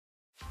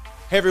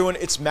Hey everyone,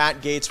 it's Matt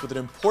Gaetz with an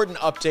important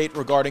update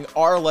regarding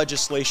our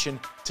legislation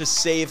to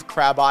save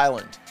Crab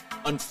Island.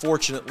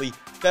 Unfortunately,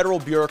 federal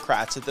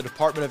bureaucrats at the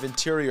Department of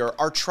Interior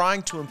are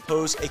trying to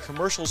impose a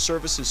commercial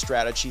services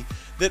strategy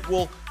that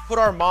will put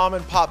our mom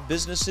and pop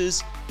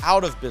businesses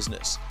out of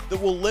business,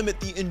 that will limit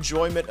the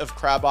enjoyment of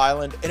Crab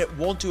Island, and it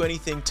won't do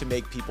anything to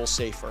make people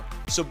safer.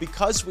 So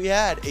because we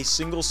had a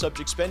single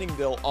subject spending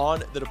bill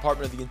on the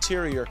Department of the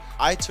Interior,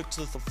 I took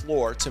to the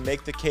floor to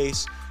make the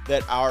case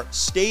that our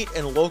state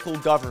and local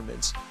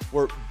governments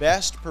were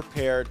best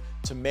prepared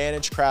to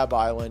manage Crab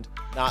Island,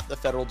 not the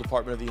federal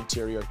Department of the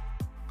Interior.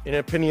 In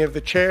opinion of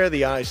the chair,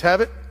 the ayes have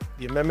it.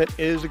 The amendment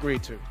is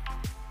agreed to.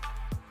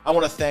 I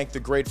want to thank the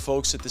great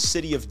folks at the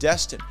City of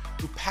Destin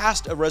who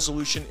passed a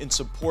resolution in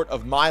support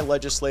of my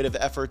legislative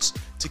efforts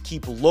to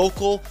keep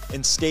local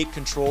and state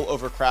control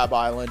over Crab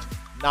Island,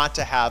 not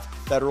to have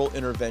federal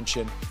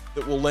intervention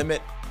that will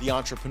limit the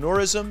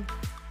entrepreneurism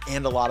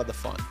and a lot of the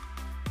fun.